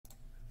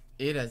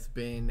It has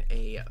been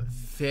a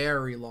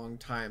very long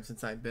time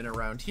since I've been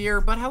around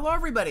here, but hello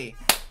everybody!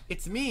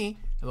 It's me,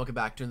 and welcome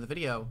back to another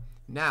video.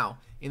 Now,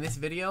 in this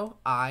video,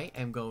 I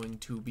am going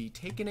to be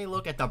taking a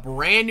look at the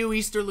brand new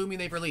Easter Loomian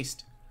they've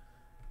released,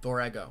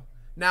 DOREGGO.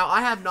 Now,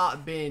 I have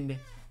not been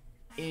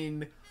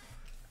in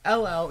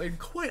LL in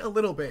quite a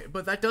little bit,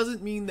 but that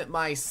doesn't mean that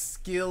my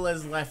skill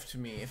has left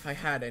me, if I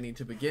had any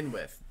to begin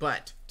with.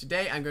 But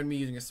today I'm going to be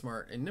using a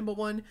smart and nimble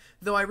one,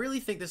 though I really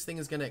think this thing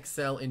is going to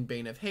excel in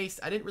Bane of Haste.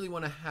 I didn't really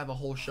want to have a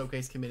whole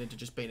showcase committed to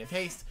just Bane of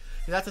Haste,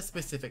 because that's a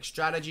specific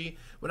strategy.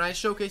 When I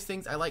showcase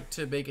things, I like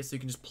to make it so you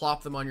can just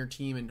plop them on your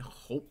team and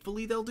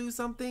hopefully they'll do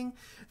something.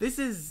 This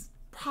is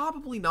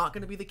probably not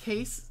going to be the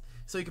case,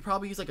 so you could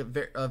probably use like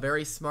a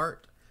very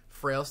smart,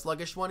 frail,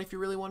 sluggish one if you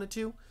really wanted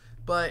to.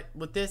 But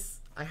with this,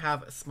 I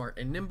have smart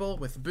and nimble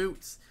with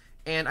boots,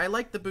 and I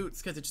like the boots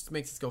because it just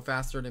makes us go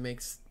faster and it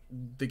makes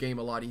the game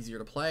a lot easier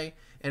to play,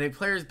 and it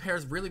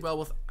pairs really well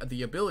with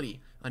the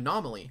ability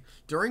Anomaly.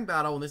 During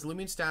battle, when this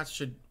Loomian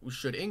stats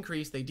should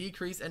increase, they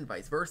decrease, and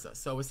vice versa.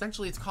 So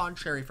essentially it's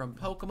contrary from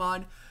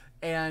Pokemon,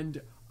 and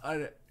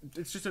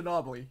it's just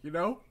Anomaly, you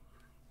know?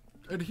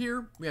 And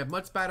here we have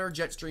Mud Spatter,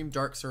 Jet Stream,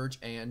 Dark Surge,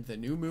 and the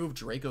new move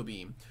Draco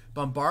Beam.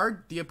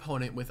 Bombard the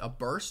opponent with a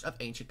burst of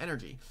ancient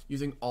energy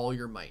using all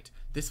your might.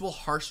 This will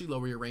harshly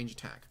lower your range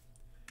attack.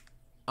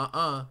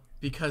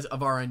 Because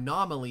of our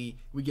anomaly,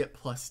 we get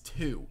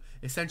 +2,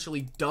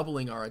 essentially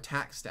doubling our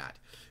attack stat,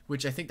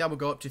 which I think that would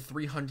go up to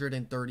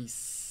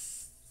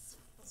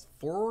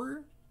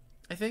 334,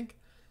 I think.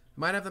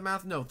 Might have the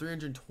math. No,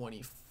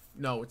 320.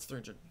 No, it's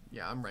 300.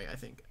 Yeah, I'm right, I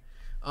think.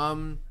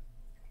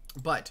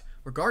 But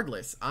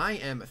regardless, I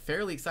am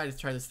fairly excited to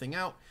try this thing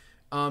out.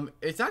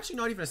 It's actually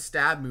not even a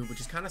stab move, which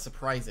is kind of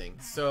surprising.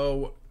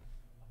 So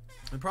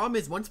the problem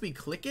is once we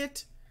click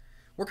it,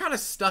 we're kind of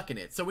stuck in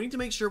it. So we need to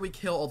make sure we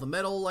kill all the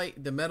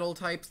metal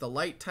types, the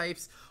light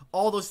types,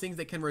 all those things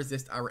that can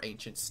resist our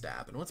ancient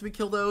stab. And once we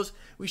kill those,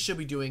 we should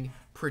be doing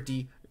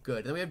pretty good.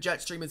 And then we have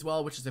Jet Stream as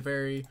well, which is a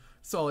very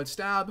solid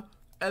stab.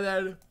 And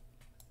then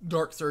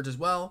Dark Surge as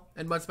well.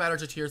 And Mud Spatter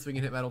just here so we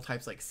can hit metal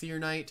types like Seer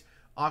Knight,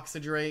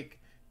 Oxidrake,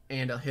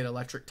 and hit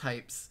electric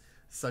types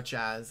such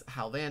as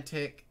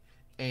Halvantic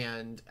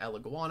and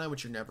Eliguana,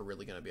 which you're never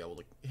really going to be able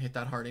to hit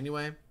that hard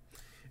anyway. And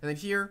then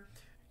here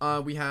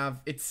we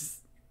have,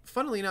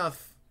 funnily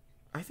enough,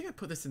 I think I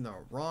put this in the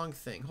wrong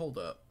thing. Hold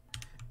up.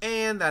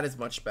 And that is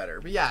much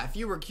better. But yeah, if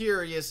you were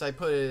curious, I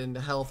put it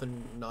into health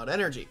and not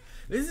energy.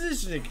 This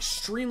is just an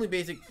extremely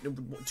basic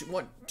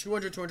 200,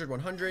 200,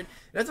 100.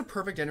 That's a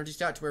perfect energy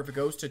stat to where if it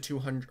goes to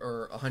 200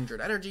 or 100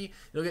 energy,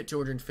 it'll get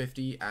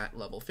 250 at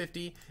level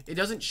 50. It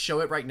doesn't show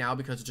it right now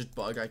because it's just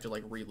bugged. I have to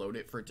like reload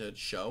it for it to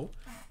show.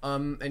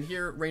 And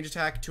here, range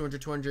attack, 200,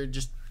 200,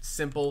 just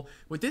simple.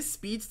 With this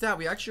speed stat,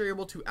 we actually are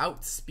able to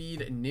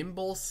outspeed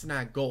Nimble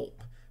Snagulp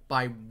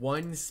by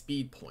 1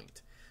 speed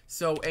point.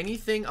 So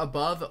anything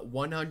above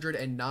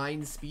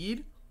 109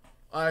 speed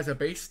as a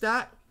base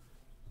stat,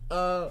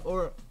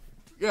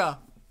 yeah,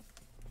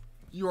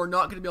 you are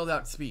not going to be able to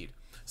outspeed.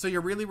 So you're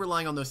really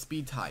relying on those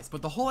speed ties.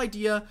 But the whole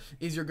idea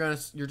is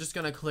you're just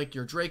gonna click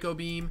your Draco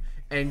Beam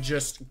and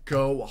just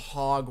go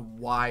hog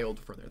wild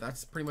for there.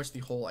 That's pretty much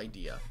the whole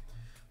idea.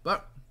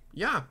 But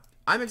yeah,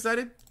 I'm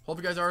excited. Hope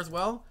you guys are as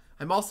well.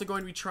 I'm also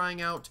going to be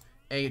trying out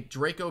a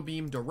Draco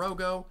Beam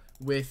DOREGGO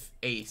with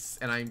Ace,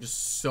 and I'm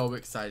just so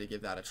excited to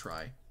give that a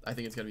try. I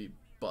think it's gonna be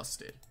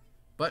busted.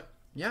 But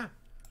yeah,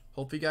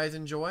 hope you guys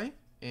enjoy,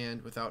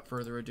 and without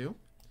further ado,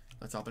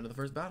 let's hop into the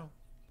first battle.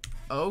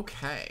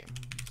 Okay,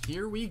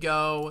 here we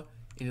go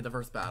into the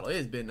first battle. It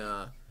has been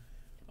a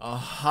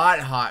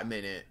hot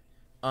minute.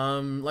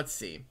 Let's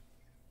see.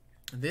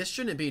 This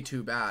shouldn't be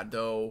too bad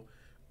though.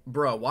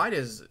 Bro, why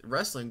does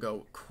wrestling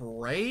go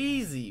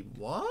crazy?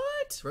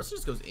 What? Wrestling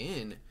just goes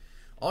in.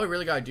 All we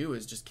really gotta do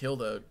is just kill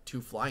the 2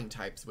 flying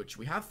types, which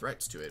we have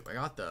threats to it. I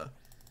got the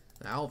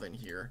Alvin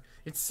here.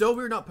 It's so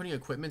weird not putting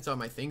equipments on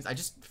my things. I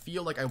just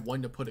feel like I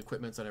want to put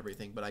equipments on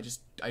everything, but I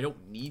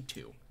don't need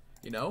to,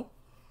 you know?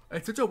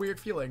 It's such a weird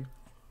feeling.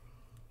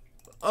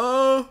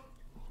 Okay.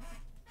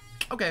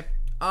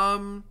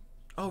 Oh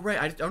right,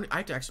 I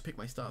have to actually pick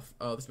my stuff.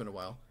 Oh, this has been a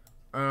while.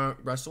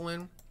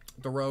 Wrestling,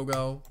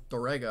 DOREGGO.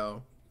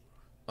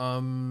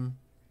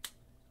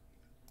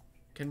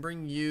 Can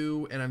bring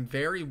you, and I'm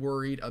very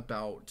worried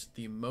about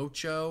the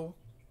Mocho.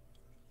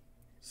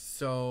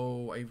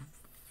 So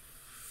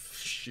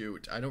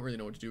shoot, I don't really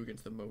know what to do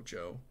against the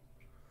Mocho.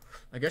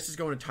 I guess just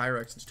go into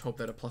Tyrex and just hope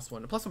that a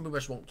 +1 move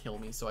rush won't kill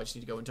me. So I just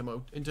need to go into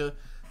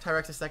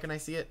Tyrex the second I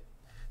see it.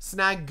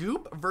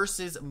 Snagulp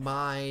versus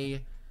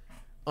my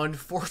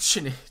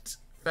unfortunate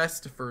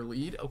Festifer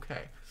lead.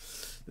 Okay,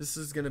 this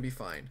is gonna be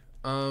fine.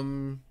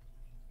 Well,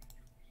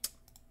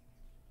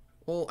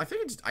 I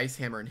think I just Ice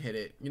Hammer and hit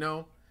it. You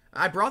know,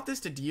 I brought this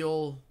to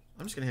deal.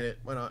 I'm just gonna hit it.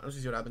 Why not? Let's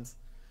see what happens.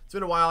 It's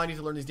been a while. I need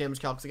to learn these damage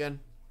calcs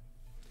again.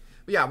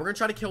 But yeah, we're gonna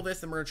try to kill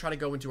this, and we're gonna try to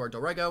go into our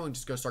DOREGGO and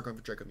just start going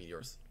for Draco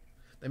Meteors.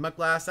 They Muck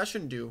Blast, that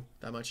shouldn't do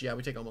that much. Yeah,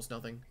 we take almost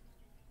nothing.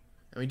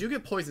 And we do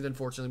get poisoned,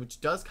 unfortunately,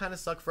 which does kind of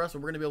suck for us, but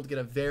we're going to be able to get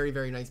a very,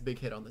 very nice big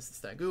hit on this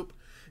Snagoop.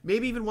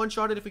 Maybe even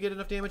one-shot it if we get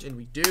enough damage, and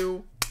we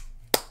do.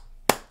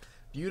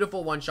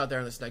 Beautiful one-shot there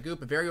on the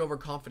Snagoop. A very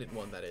overconfident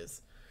one, that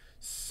is.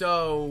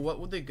 So, what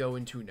would they go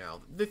into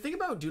now? The thing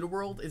about Doodle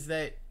World is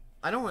that,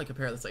 I don't want to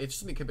compare this, like, it's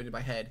just something compared in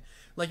my head.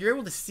 Like, you're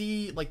able to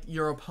see, like,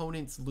 your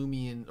opponent's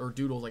Loomian, or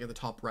Doodles, like, at the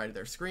top right of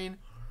their screen.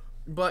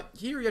 But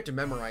here you have to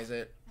memorize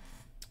it,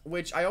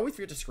 which I always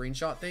forget to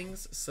screenshot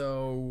things,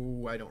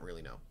 so I don't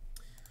really know.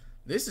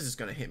 This is just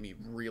going to hit me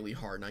really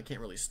hard, and I can't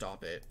really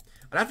stop it.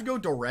 I'd have to go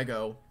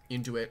Doreggo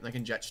into it, and I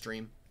can jet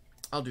stream.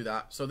 I'll do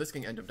that. So this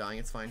can end up dying.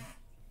 It's fine.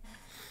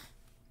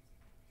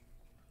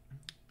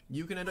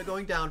 You can end up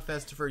going down,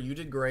 Festifer. You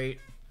did great.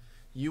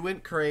 You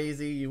went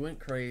crazy. You went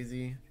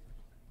crazy.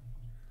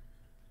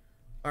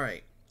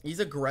 Alright. He's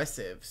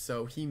aggressive,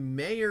 so he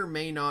may or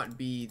may not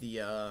be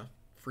the,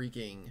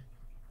 freaking...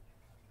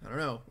 I don't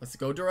know. Let's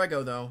go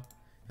Doreggo, though.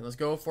 And let's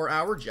go for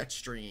our jet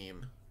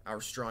stream.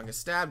 Our strongest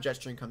stab. Jet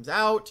stream comes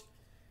out.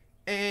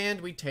 And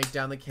we take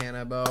down the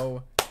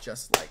Cannabo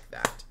just like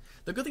that.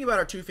 The good thing about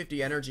our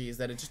 250 energy is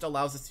that it just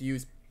allows us to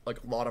use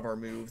like a lot of our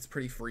moves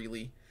pretty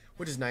freely,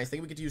 which is nice. I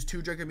think we get to use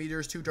 2 Draco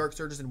Meteors, 2 Dark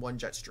Surges, and 1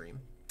 Jet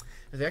Stream.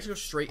 And they actually go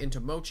straight into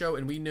Mocho,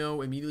 and we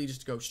know immediately just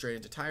to go straight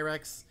into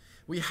Tyrex.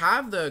 We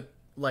have the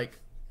like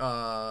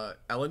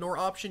Eleanor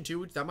option too,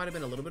 which that might have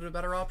been a little bit of a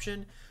better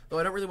option, though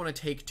I don't really want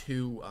to take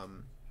 2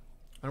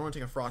 I don't want to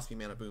take a Frost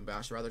Beam and a Boom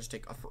Bash. I'd rather just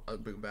take a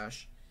Boom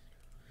Bash.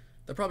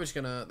 They're probably just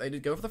gonna... They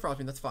did go for the Frost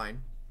Beam. That's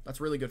fine.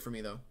 That's really good for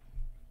me, though.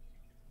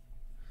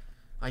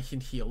 I can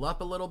heal up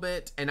a little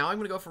bit. And now I'm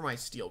gonna go for my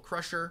Steel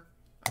Crusher.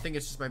 I think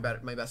it's just my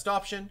best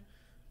option.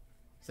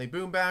 Say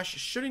Boom Bash.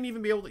 Shouldn't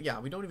even be able to... Yeah,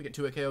 we don't even get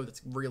 2-hit KO.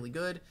 That's really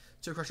good.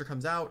 Steel Crusher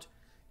comes out.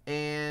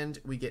 And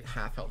we get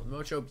half health with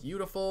Mocho.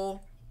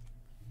 Beautiful.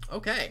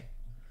 Okay.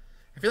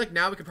 I feel like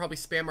now we could probably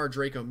spam our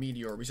Draco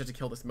Meteor. We just have to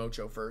kill this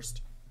Mocho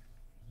first.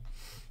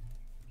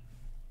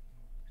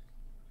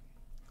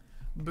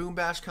 Boom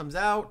Bash comes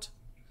out.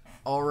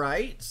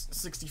 Alright.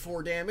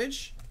 64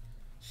 damage.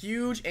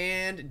 Huge.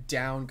 And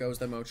down goes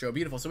the Mocho.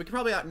 Beautiful. So we can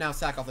probably now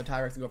sack off the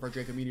Tyrex and go for our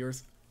Draco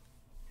Meteors.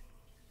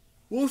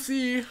 We'll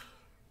see.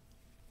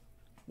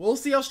 We'll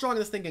see how strong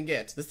this thing can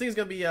get. This thing is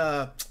going to be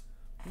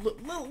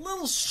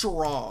little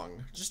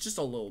strong. Just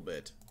a little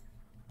bit.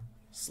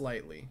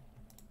 Slightly.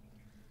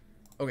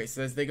 Okay,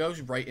 so as they go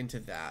right into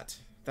that.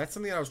 That's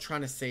something that I was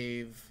trying to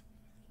save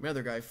my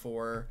other guy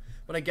for.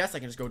 But I guess I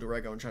can just go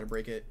Doreggo and try to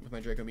break it with my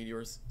Draco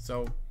Meteors.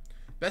 So,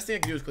 best thing I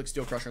can do is click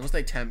Steel Crusher. Unless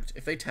they tempt.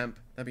 If they tempt,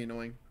 that'd be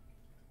annoying.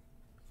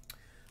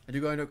 I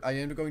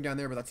end up going down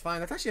there, but that's fine.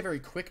 That's actually a very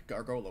quick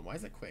Gargolem. Why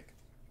is that quick?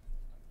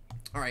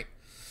 Alright.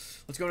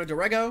 Let's go to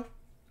Doreggo.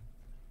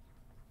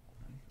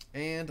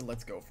 And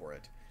let's go for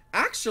it.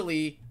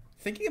 Actually,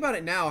 thinking about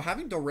it now,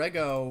 having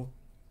Doreggo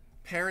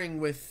pairing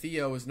with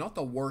Theo is not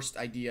the worst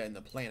idea in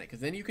the planet. Because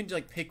then you can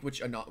like pick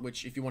which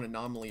if you want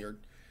Anomaly or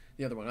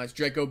the other one. Nice.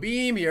 Draco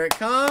Beam. Here it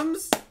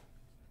comes.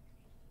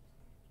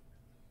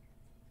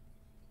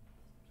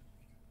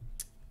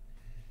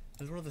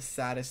 That's one of the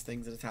saddest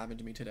things that has happened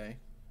to me today.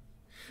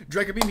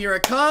 Draco Beam. Here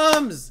it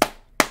comes.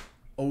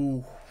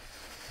 Oh.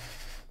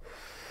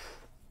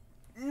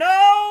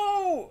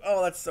 No!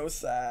 Oh, that's so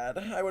sad.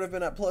 I would have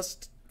been at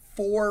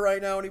 +4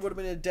 right now, and he would have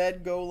been a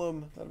dead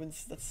golem.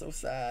 That's so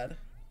sad.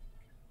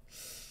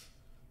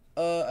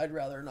 I'd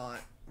rather not.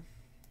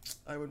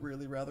 I would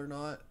really rather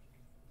not.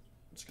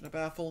 I'm just gonna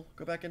baffle.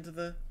 Go back into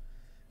the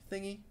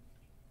thingy.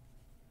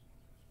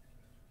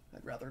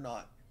 I'd rather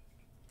not.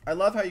 I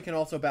love how you can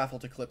also baffle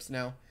to clips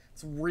now.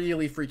 It's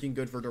really freaking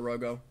good for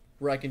Doreggo,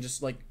 where I can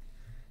just like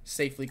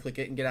safely click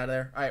it and get out of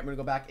there. All right, I'm gonna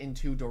go back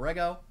into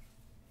Doreggo.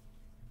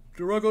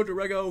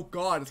 Doreggo.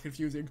 God, it's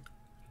confusing.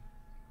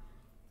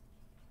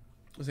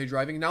 Was they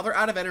driving? Now they're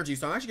out of energy,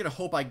 so I'm actually going to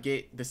hope I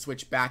get the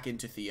switch back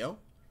into Theo.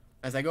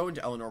 As I go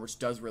into Eleanor, which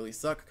does really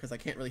suck, because I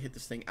can't really hit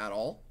this thing at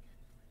all.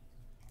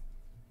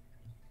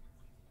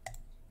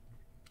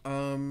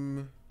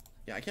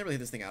 Yeah, I can't really hit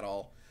this thing at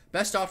all.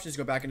 Best option is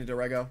go back into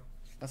Doreggo.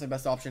 That's my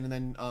best option, and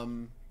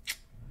then,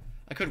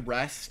 I could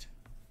rest.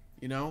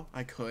 You know?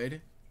 I could.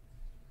 I'm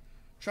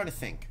trying to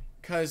think.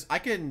 Because I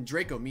can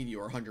Draco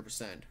Meteor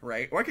 100%,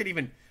 right? Or I could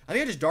even... I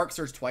think I just Dark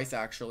Surge twice,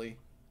 actually.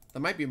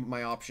 That might be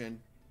my option.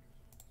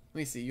 Let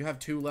me see. You have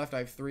 2 left. I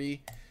have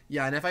 3.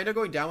 Yeah, and if I end up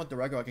going down with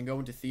Doreggo, I can go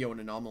into Theo and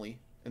Anomaly.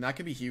 And that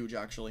could be huge,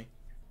 actually.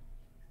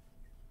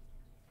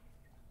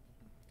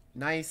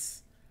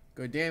 Nice.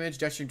 Good damage.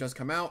 Jet Stream does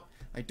come out.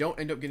 I don't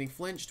end up getting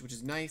flinched, which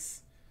is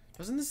nice.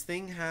 Doesn't this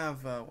thing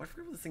have... I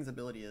forget what this thing's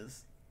ability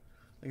is.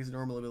 I think it's a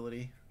normal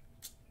ability.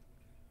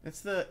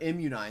 It's the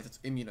Immunize. It's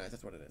Immunize.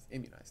 That's what it is.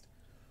 Immunized.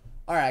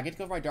 Alright, I get to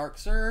go for my Dark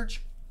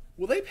Surge.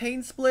 Will they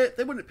Pain Split?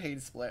 They wouldn't Pain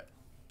Split.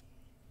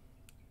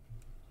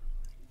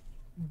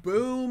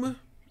 Boom.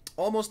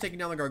 Almost taking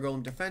down the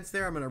Gargolem defense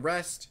there. I'm going to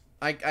rest.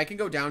 I can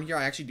go down here.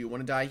 I actually do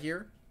want to die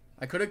here.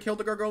 I could have killed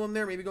the Gargolem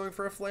there, maybe going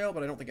for a flail,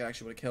 but I don't think it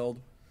actually would have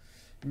killed.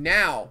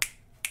 Now,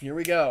 here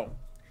we go.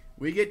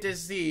 We get to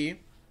see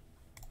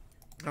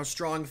how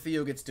strong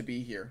Theo gets to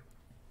be here.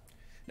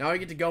 Now I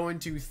get to go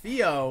into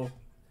Theo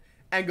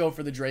and go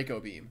for the Draco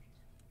Beam.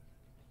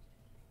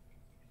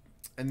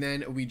 And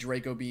then we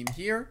Draco Beam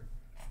here,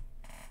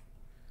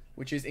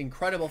 which is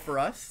incredible for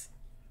us.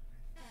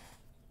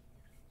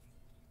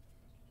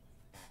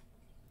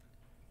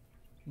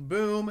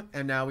 Boom.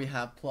 And now we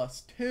have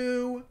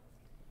 +2.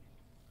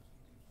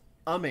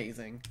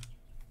 Amazing.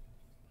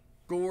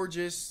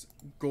 Gorgeous,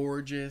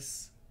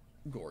 gorgeous,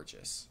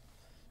 gorgeous.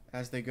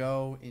 As they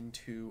go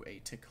into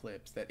a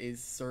Eclipse that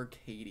is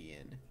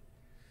Circadian.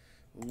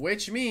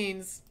 Which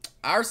means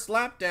our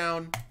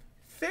slapdown,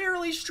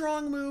 fairly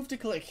strong move to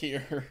click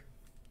here.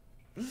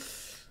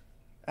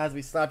 As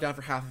we slap down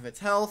for half of its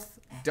health.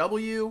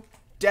 W.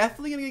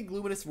 Definitely going to get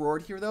Luminous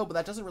Roared here, though, but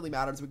that doesn't really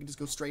matter, so we can just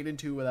go straight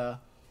into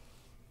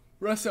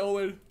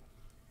Wrestle.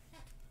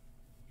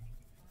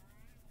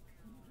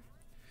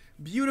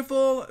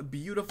 Beautiful,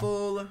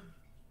 beautiful,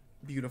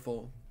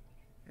 beautiful.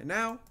 And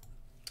now,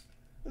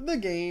 the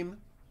game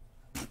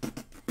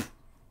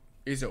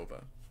is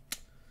over.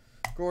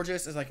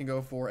 Gorgeous, as I can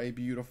go for a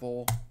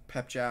beautiful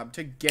pep jab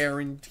to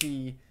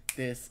guarantee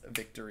this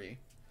victory.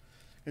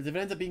 Because if it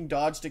ends up being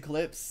dodged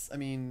Eclipse, I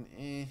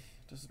mean,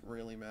 doesn't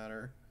really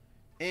matter.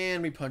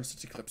 And we punch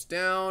the Eclipse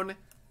down.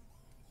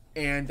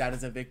 And that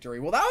is a victory.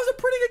 Well, that was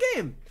a pretty good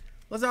game.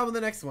 Let's move on to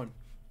the next one.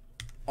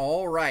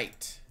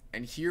 Alright.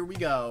 And here we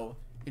go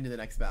into the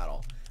next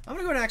battle. I'm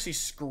going to go and actually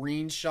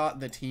screenshot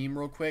the team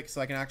real quick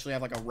so I can actually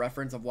have like a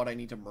reference of what I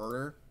need to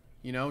murder.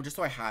 You know, just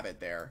so I have it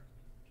there.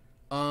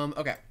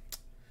 Okay.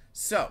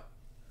 So,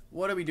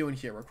 what are we doing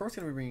here? We're of course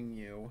going to be bringing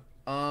you.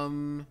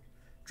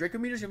 Draco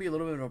Meter is going to be a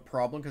little bit of a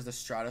problem because the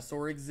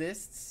Stratosaur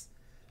exists.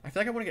 I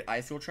feel like I want to get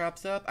Icicle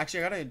Traps up.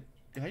 Actually, I gotta...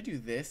 If I do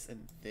this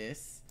and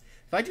this...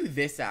 If I do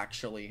this,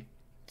 actually...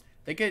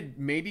 They could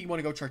maybe want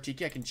to go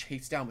Chartiki. I can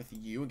chase down with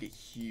you and get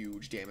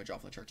huge damage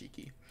off the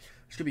Chartiki.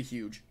 Which could be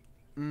huge.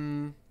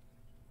 And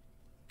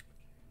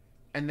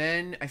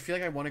then I feel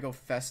like I want to go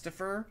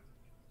Festifer.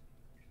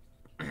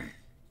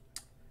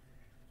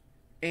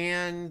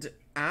 And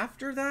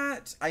after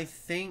that, I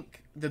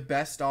think the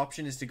best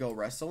option is to go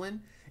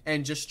Wrestlin'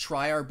 and just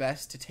try our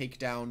best to take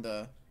down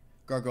the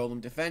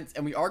Gargolem defense.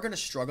 And we are going to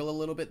struggle a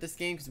little bit this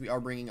game because we are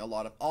bringing a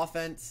lot of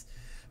offense.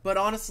 But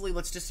honestly,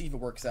 let's just see if it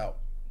works out.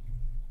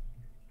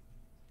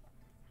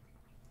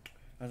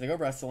 As I go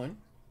Wrestlin'.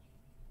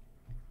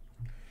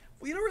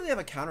 We don't really have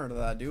a counter to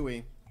that, do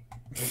we?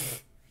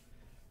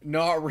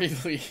 Not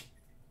really.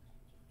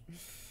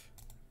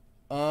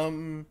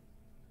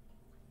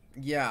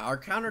 Yeah, our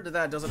counter to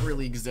that doesn't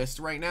really exist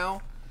right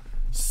now.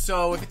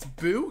 So if it's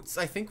boots,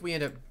 I think we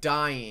end up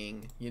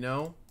dying, you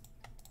know?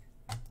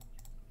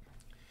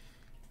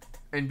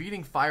 And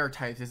beating fire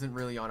types isn't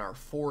really on our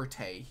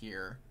forte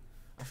here.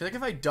 I feel like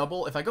if I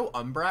go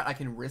Umbrat, I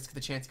can risk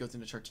the chance he goes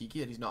into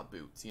Chartiki that he's not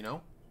boots, you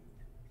know?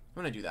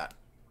 I'm gonna do that.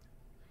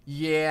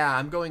 Yeah,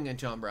 I'm going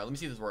into Umbrat. Let me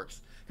see if this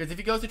works. Because if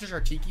he goes into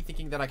Chartiki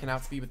thinking that I can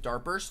outspeed with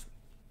Dart Burst,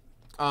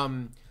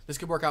 this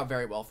could work out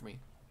very well for me.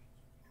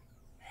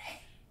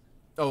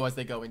 Oh, as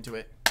they go into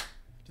it. Do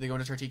they go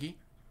into Chartiki?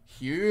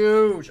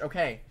 Huge!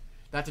 Okay.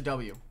 That's a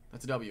W.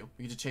 That's a W.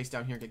 We can just chase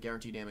down here and get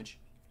guaranteed damage.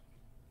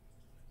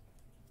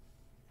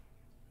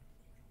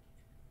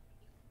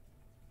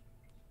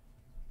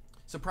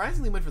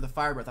 Surprisingly went for the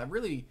Fire Breath. I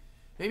really...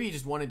 Maybe he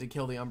just wanted to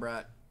kill the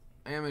Umbrat.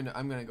 I'm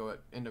going to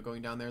end up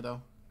going down there,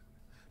 though.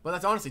 But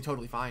that's honestly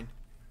totally fine.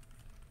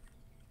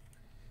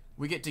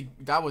 We get to...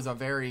 That was a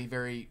very,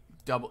 very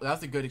double... That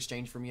was a good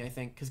exchange for me, I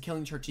think. Because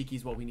killing Chartiki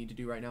is what we need to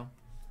do right now.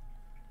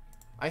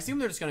 I assume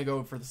they're just going to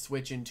go for the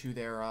switch into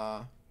their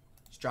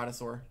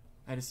Stratosaur.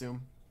 I'd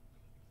assume.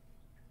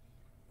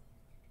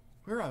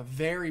 We're a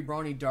very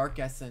brawny Dark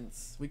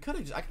Essence. I could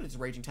have just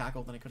Raging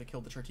Tackle, then I could have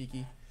killed the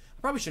Chartiki.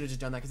 I probably should have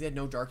just done that because he had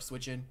no Dark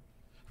Switch in.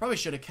 Probably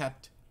should have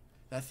kept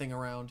that thing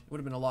around. It would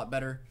have been a lot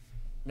better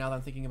now that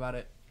I'm thinking about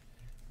it.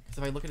 Because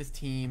if I look at his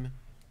team,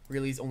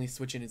 really his only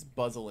switch in is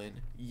Buzzlin.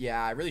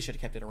 Yeah, I really should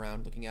have kept it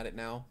around looking at it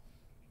now.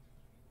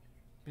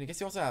 I mean, I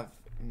guess you also have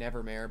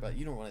Nevermare, but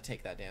you don't want to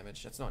take that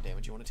damage. That's not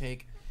damage you want to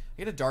take.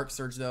 I get a Dark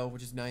Surge, though,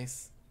 which is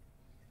nice.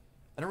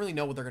 I don't really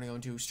know what they're going to go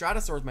into.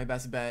 Stratosaur is my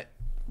best bet,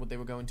 what they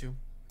would go into.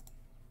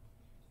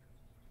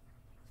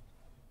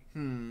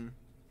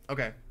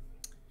 Okay.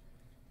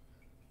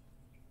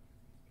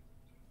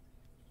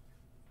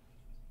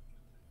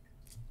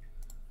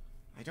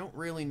 I don't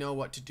really know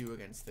what to do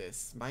against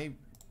this. I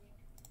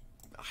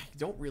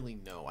don't really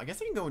know. I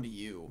guess I can go into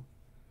you.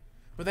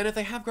 But then if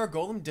they have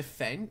Gargolem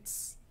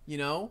defense, you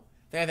know,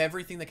 they have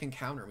everything that can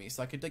counter me.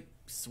 So I could, like,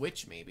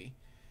 switch maybe.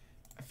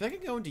 I feel like I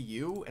can go into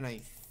you, and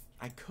I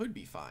could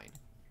be fine.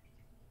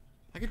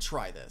 I could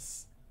try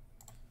this.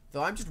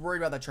 Though I'm just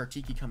worried about that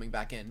Chartiki coming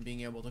back in,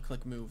 being able to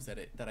click moves that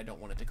I don't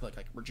want it to click,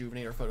 like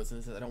Rejuvenate or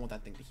Photosynthesis. I don't want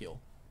that thing to heal.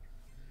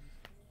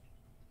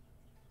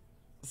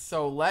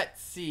 So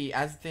let's see,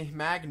 as they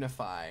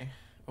magnify.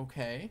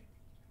 Okay.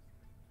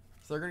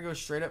 So they're going to go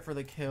straight up for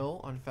the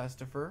kill on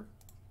Festifer.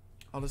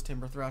 I'll just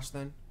Timber Thrash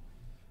then.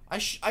 I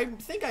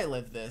think I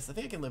live this. I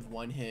think I can live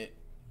one hit.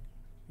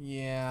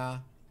 Yeah.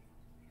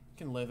 I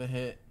can live a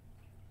hit.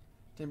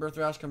 Timber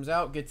Thrash comes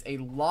out, gets a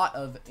lot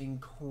of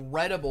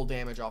incredible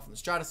damage off of the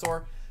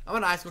Stratosaur. I'm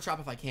gonna Icicle Trap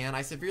if I can.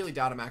 I severely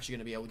doubt I'm actually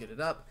gonna be able to get it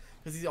up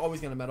because he's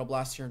always gonna Metal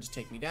Blast here and just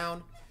take me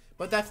down.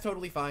 But that's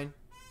totally fine.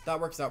 That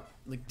works out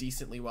like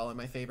decently well in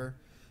my favor.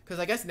 Because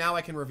I guess now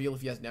I can reveal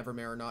if he has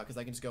Nevermare or not because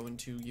I can just go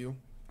into you.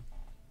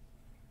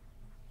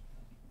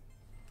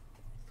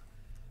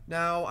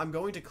 Now I'm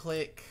going to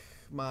click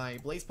my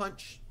Blaze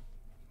Punch.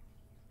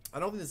 I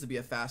don't think this would be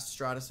a fast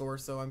Stratosaur,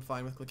 so I'm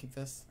fine with clicking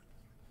this.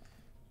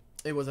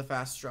 It was a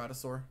fast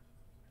Stratosaur.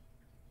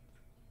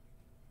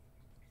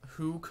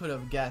 Who could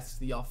have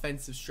guessed the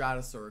offensive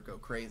Stratosaur would go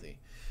crazy?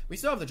 We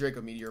still have the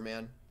Draco Meteor,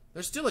 man.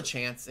 There's still a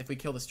chance if we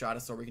kill the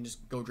Stratosaur, we can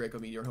just go Draco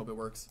Meteor and hope it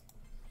works.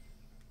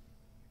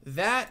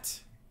 That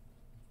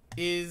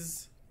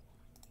is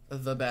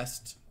the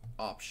best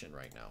option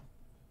right now.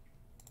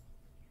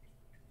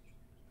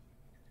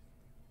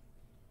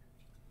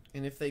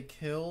 And if they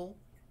kill...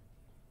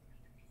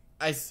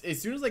 As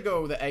soon as I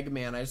go the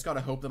Eggman, I just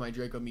gotta hope that my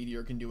Draco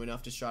Meteor can do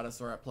enough to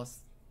Stratosaur at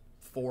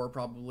 +4,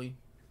 probably.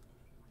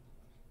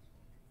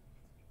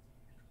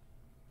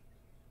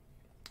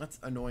 That's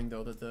annoying,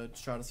 though, that the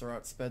Stratosaur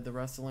outsped the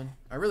Wrestling.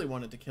 I really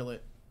wanted to kill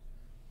it.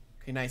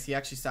 Okay, nice. He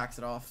actually sacks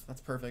it off. That's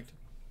perfect.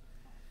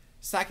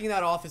 Sacking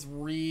that off is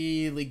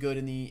really good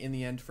in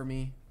the end for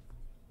me.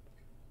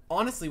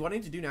 Honestly, what I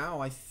need to do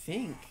now, I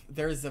think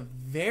there's a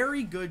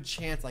very good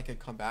chance I could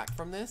come back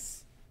from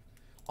this.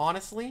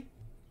 Honestly.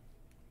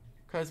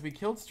 Because we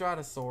killed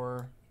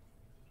Stratosaur.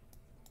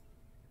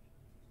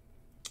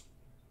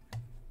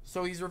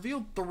 So he's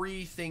revealed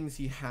 3 things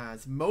he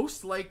has.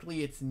 Most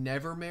likely it's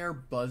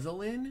Nevermare,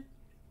 Buzzolin.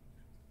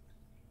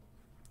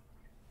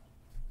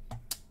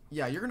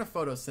 Yeah, you're going to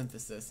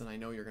Photosynthesis, and I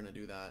know you're going to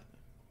do that.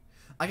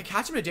 I could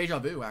catch him in a Deja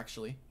Vu,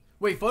 actually.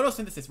 Wait,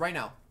 Photosynthesis right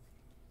now.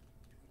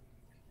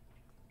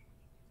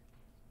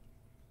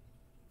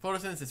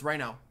 Photosynthesis right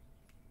now.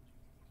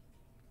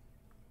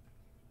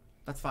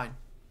 That's fine.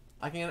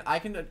 I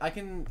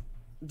can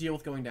deal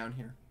with going down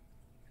here.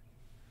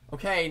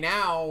 Okay,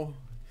 now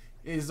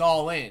is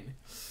all in.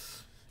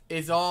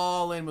 It's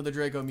all in with the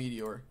Draco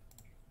Meteor.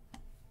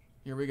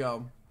 Here we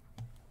go.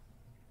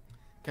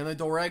 Can the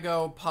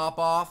Doreggo pop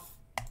off?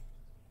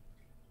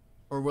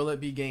 Or will it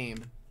be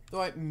game?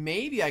 Though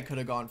maybe I could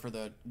have gone for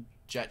the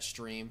Jet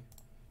Stream.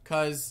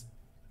 Because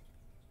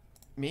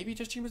maybe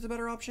Jet Stream is the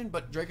better option.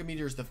 But Draco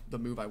Meteor is the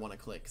move I want to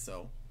click.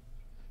 So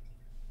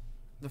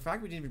the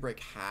fact we didn't even break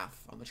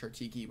half on the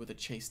Chartiki with a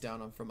chase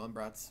down from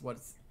Umbrat's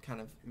what's kind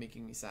of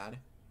making me sad.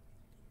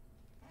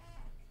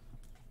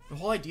 The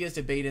whole idea is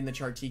to bait in the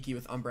Chartiki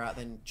with Umbrat,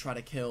 then try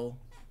to kill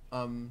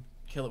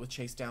it with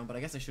chase down. But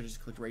I guess I should have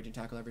just clicked Rage and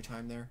Tackle every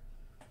time there.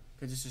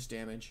 Because it's just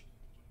damage.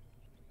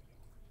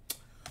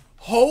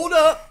 Hold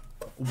up!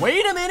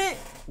 Wait a minute!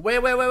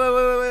 Wait.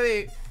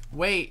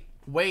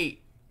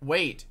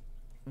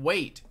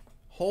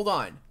 Hold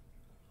on.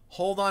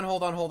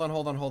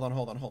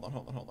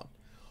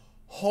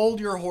 Hold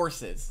your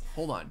horses.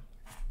 Hold on.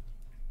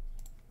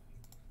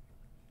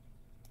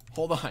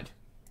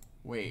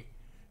 Wait.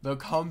 The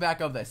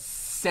comeback of the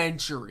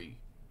century.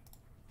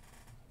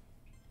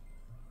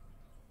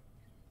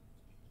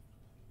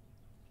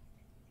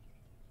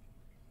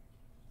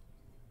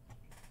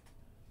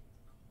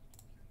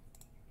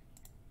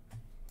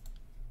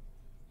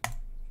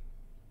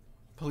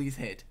 Please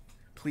hit.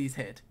 Please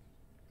hit.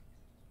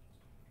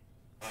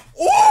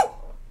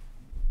 Oh!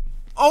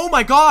 Oh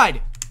my god!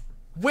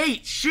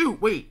 Wait,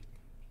 shoot, wait.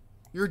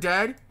 You're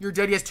dead? You're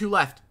dead, he has 2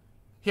 left.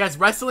 He has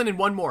Wrestling and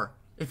 1 more.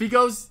 If he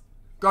goes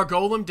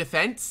Gargolem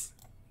Defense,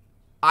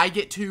 I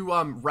get to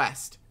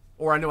rest.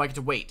 Or I know I get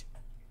to wait.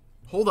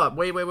 Hold up,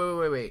 wait.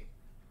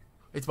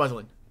 It's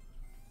Buzzolin.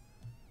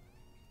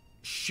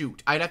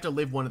 Shoot, I'd have to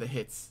live one of the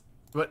hits.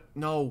 But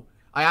no,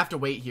 I have to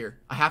wait here.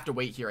 I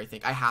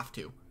think. I have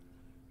to.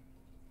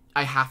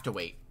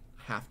 Wait.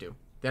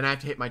 Then I have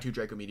to hit my 2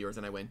 Draco Meteors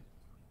and I win.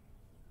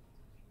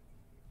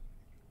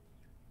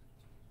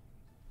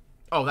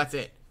 Oh, that's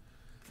it.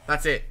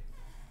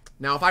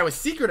 Now, if I was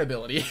Secret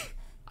Ability,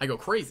 I go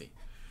crazy.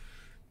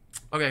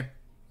 Okay.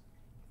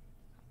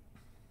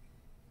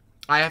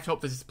 I have to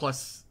hope this is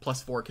plus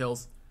 4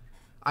 kills.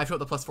 I have to hope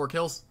the plus 4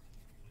 kills.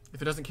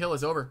 If it doesn't kill,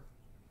 it's over.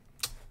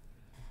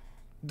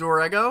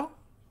 Doreggo.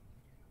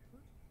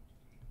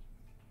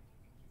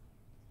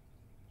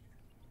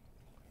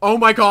 Oh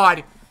my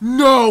god.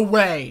 No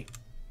way.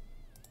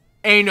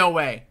 Ain't no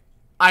way.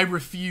 I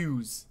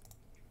refuse.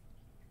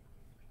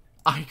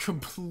 I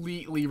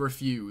completely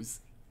refuse.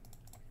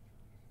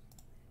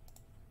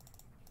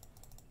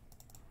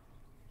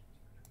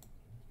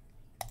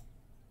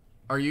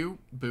 Are you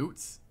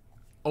Boots?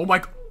 Oh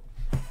my...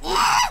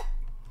 Oh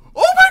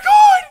my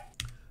god!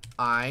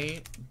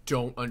 I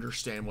don't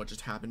understand what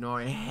just happened.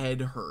 My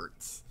head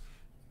hurts.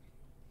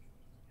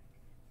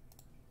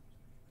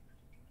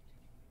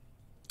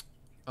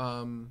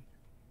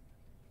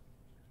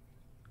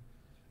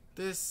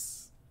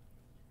 This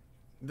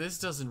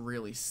doesn't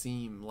really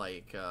seem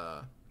like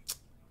a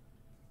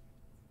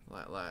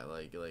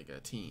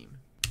team.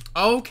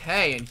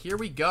 Okay, and here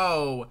we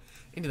go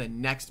into the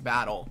next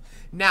battle.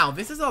 Now,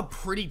 this is a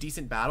pretty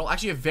decent battle.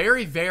 Actually, a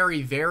very,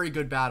 very, very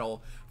good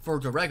battle for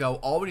Doreggo.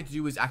 All we need to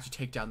do is actually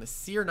take down the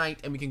Seer Knight,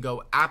 and we can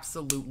go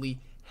absolutely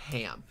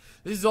ham.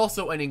 This is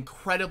also an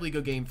incredibly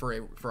good game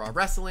for our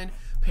wrestling.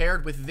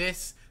 Paired with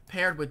this,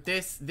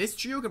 this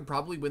trio can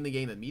probably win the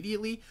game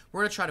immediately.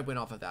 We're going to try to win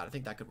off of that. I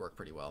think that could work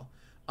pretty well.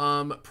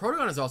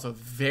 Protagon is also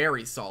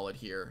very solid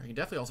here. I can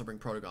definitely also bring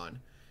Protagon.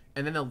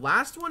 And then the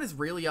last one is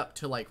really up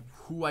to, like,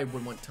 who I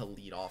would want to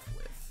lead off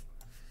with.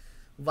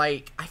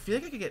 Like, I feel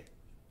like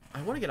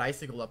I want to get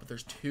Icicle up, but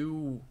there's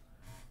two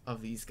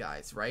of these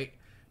guys, right?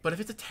 But if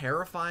it's a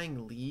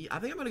terrifying lead, I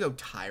think I'm going to go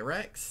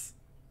Tyrex.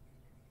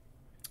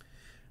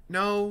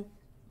 No.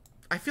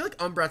 I feel like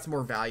Umbrat's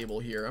more valuable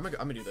here. I'm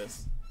gonna do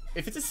this.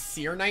 If it's a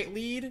Seer Knight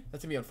lead, that's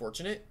going to be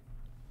unfortunate.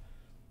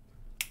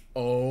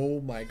 Oh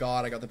my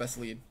god, I got the best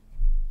lead.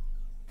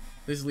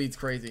 This lead's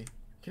crazy.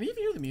 Can you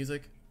even hear the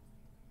music?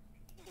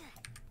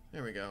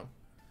 There we go.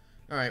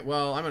 Alright,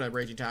 well, I'm gonna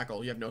Raging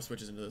Tackle. You have no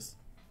switches into this.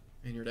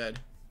 And you're dead.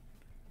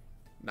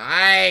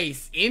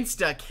 Nice!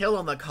 Insta kill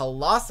on the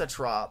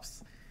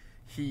Colossatrops.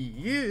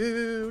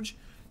 Huge.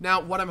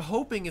 Now, what I'm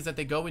hoping is that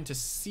they go into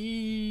Seer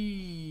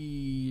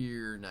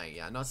Knight.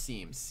 Yeah, not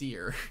Seam.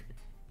 Seer.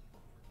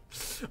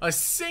 A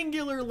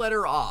singular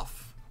letter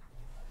off.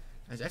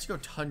 I actually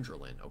go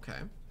Tundralin. Okay.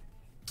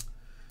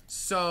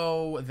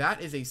 So,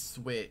 that is a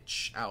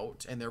switch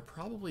out. And they're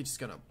probably just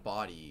gonna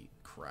body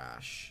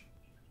crash.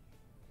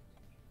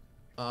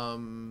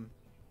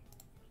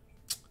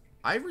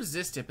 I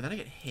resist it, but then I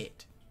get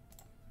hit.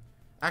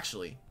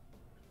 Actually,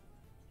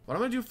 what I'm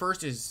going to do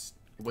first is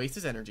waste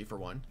his energy for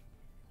one.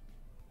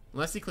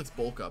 Unless he clicks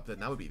bulk up, then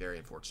that would be very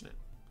unfortunate.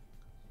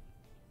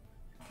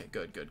 Okay,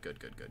 good.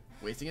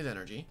 Wasting his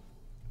energy.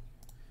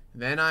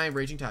 Then I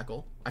Raging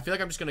Tackle. I feel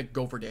like I'm just going to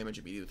go for damage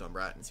immediately with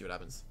Umbrat and see what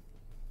happens.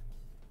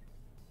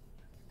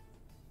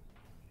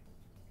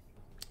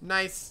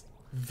 Nice.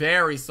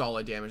 Very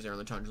solid damage there on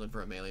the Tundralin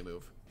for a melee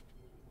move.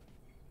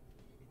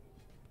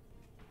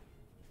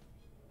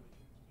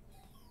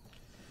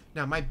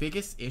 Now, my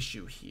biggest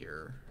issue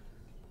here...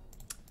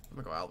 I'm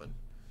gonna go Alvin.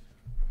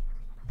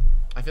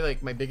 I feel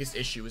like my biggest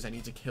issue is I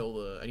need to kill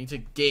the... I need to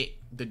get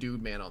the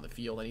dude man on the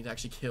field. I need to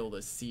actually kill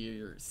the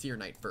Seer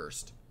Knight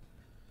first.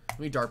 Let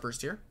me Dart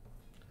Burst here.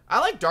 I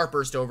like Dart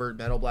Burst over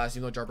Metal Blast,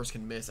 even though Dart Burst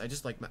can miss. I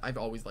just like... I've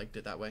always liked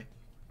it that way.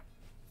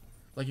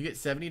 Like, you get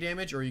 70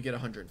 damage or you get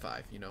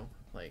 105, you know?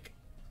 Like...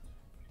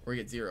 Or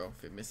you get 0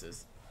 if it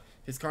misses.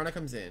 His Karna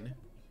comes in.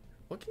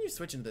 What can you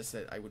switch into this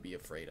that I would be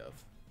afraid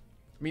of?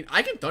 I mean,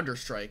 I can Thunder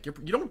Strike. You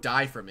don't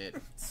die from it.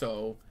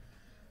 So,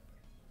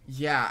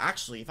 yeah,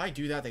 actually, if I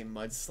do that, they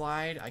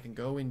Mudslide. I can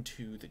go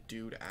into the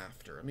dude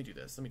after. Let me do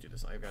this. I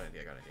got an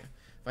idea.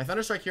 If I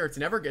Thunder Strike here, it's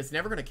never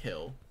gonna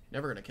kill.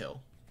 Never gonna kill.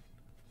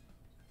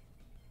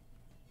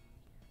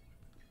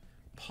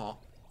 Palm.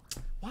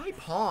 Why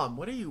Palm?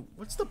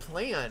 What's the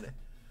plan?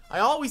 I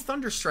always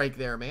Thunder Strike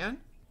there, man.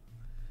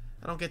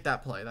 I don't get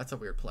that play. That's a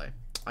weird play.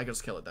 I can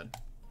just kill it then.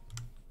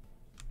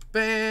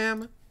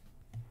 Bam.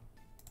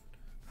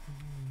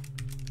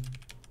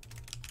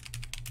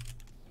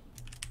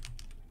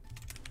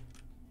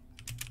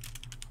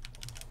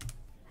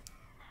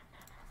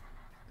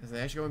 As they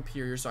actually go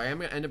Imperior, so I am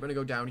gonna end up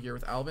go down here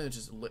with Alvin. It's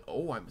just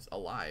oh, I'm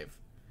alive.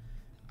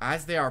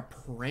 As they are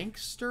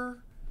Prankster,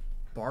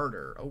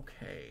 Barter.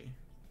 Okay.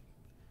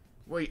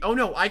 Wait. Oh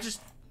no, I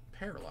just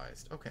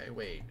paralyzed. Okay,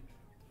 wait.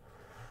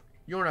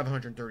 You don't have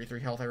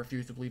 133 health. I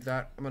refuse to believe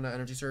that. I'm gonna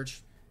Energy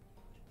Surge.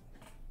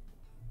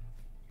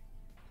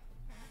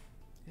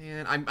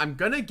 And I'm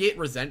gonna get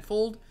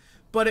Resentful,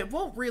 but it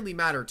won't really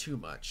matter too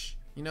much.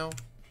 You know,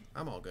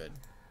 I'm all good.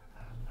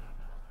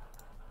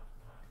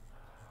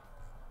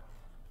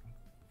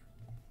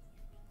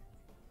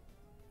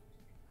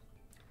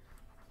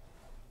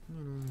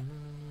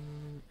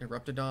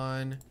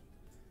 Eruptodon.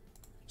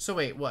 So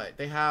wait, what?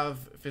 They have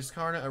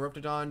Fiskarna,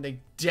 Eruptodon. They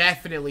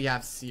definitely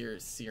have Seer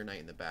Knight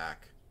in the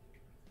back.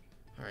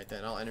 Alright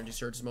then, I'll Energy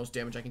Surge the most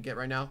damage I can get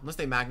right now. Unless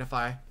they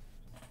Magnify.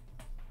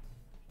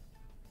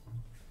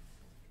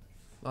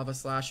 Lava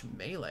Slash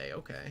Melee.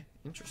 Okay,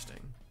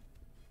 interesting.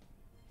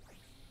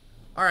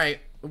 Alright,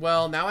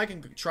 well, now I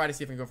can try to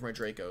see if I can go for my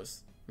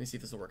Dracos. Let me see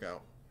if this will work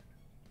out.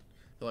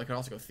 Though I could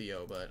also go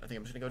Theo, but I think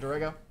I'm just going to go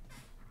Doreggo.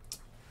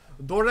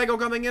 Doreggo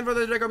coming in for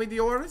the Draco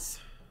Meteors.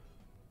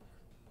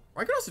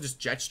 Or I could also just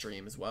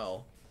Jetstream as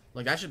well.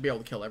 Like, that should be able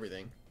to kill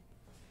everything.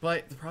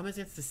 But the problem is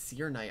it's the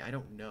Seer Knight. I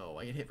don't know.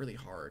 I get hit really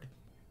hard.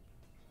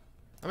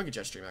 I'm going to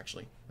get Jetstream,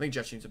 actually. I think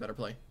Jetstream's a better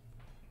play.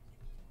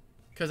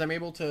 Because I'm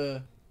able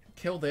to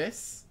kill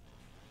this.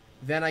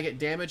 Then I get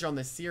damage on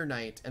the Seer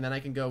Knight. And then I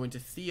can go into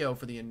Theo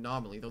for the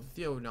Anomaly. Though the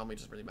Theo Anomaly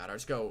doesn't really matter. I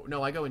just go...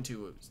 No, I go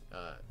into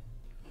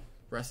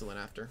Wrestling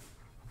after.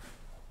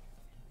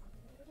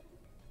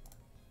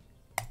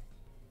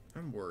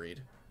 I'm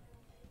worried.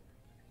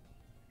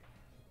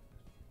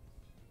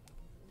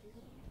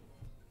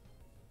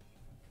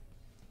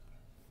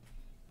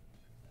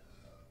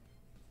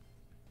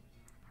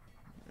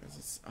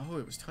 Oh,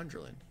 it was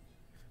Tundralin.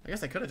 I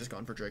guess I could have just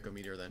gone for Draco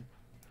Meteor then.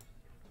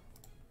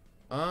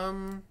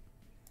 Well,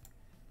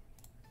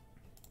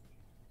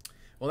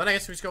 then I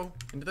guess we just go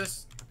into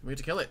this. We have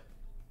to kill it.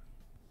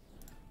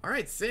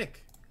 Alright,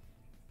 sick.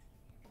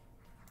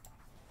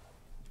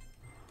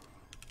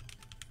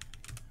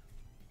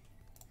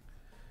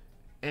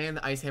 And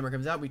the ice hammer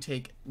comes out. We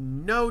take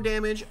no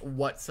damage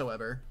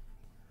whatsoever.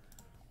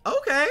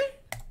 Okay.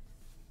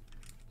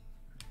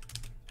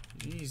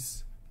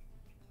 Jeez.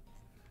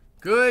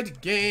 Good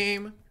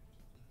game.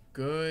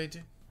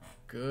 Good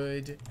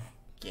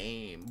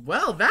game.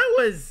 Well, that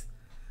was...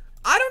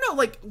 I don't know,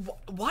 like,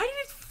 why did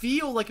it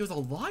feel like it was a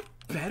lot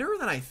better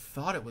than I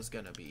thought it was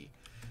gonna be?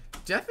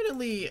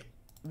 Definitely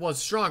was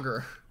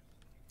stronger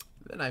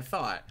than I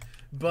thought.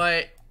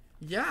 But,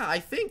 yeah, I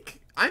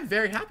think I'm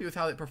very happy with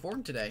how it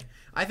performed today.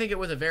 I think it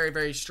was a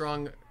very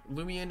strong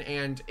Loomian,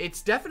 and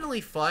it's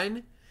definitely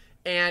fun.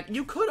 And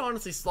you could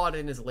honestly slot it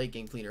in as a late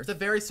game cleaner. It's a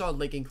very solid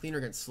late game cleaner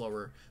against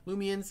slower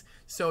Loomians.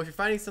 So if you're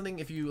finding something,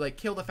 if you like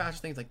kill the faster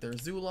things like their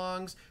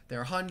Zulongs,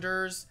 their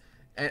Hunders,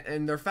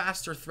 and they're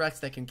faster threats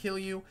that can kill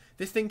you,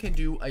 this thing can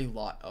do a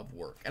lot of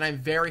work. And I'm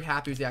very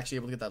happy with actually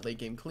able to get that late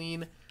game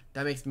clean.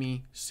 That makes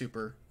me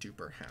super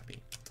duper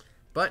happy.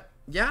 But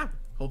yeah,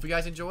 hope you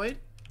guys enjoyed,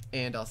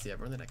 and I'll see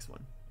everyone in the next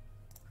one.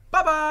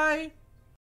 Bye bye!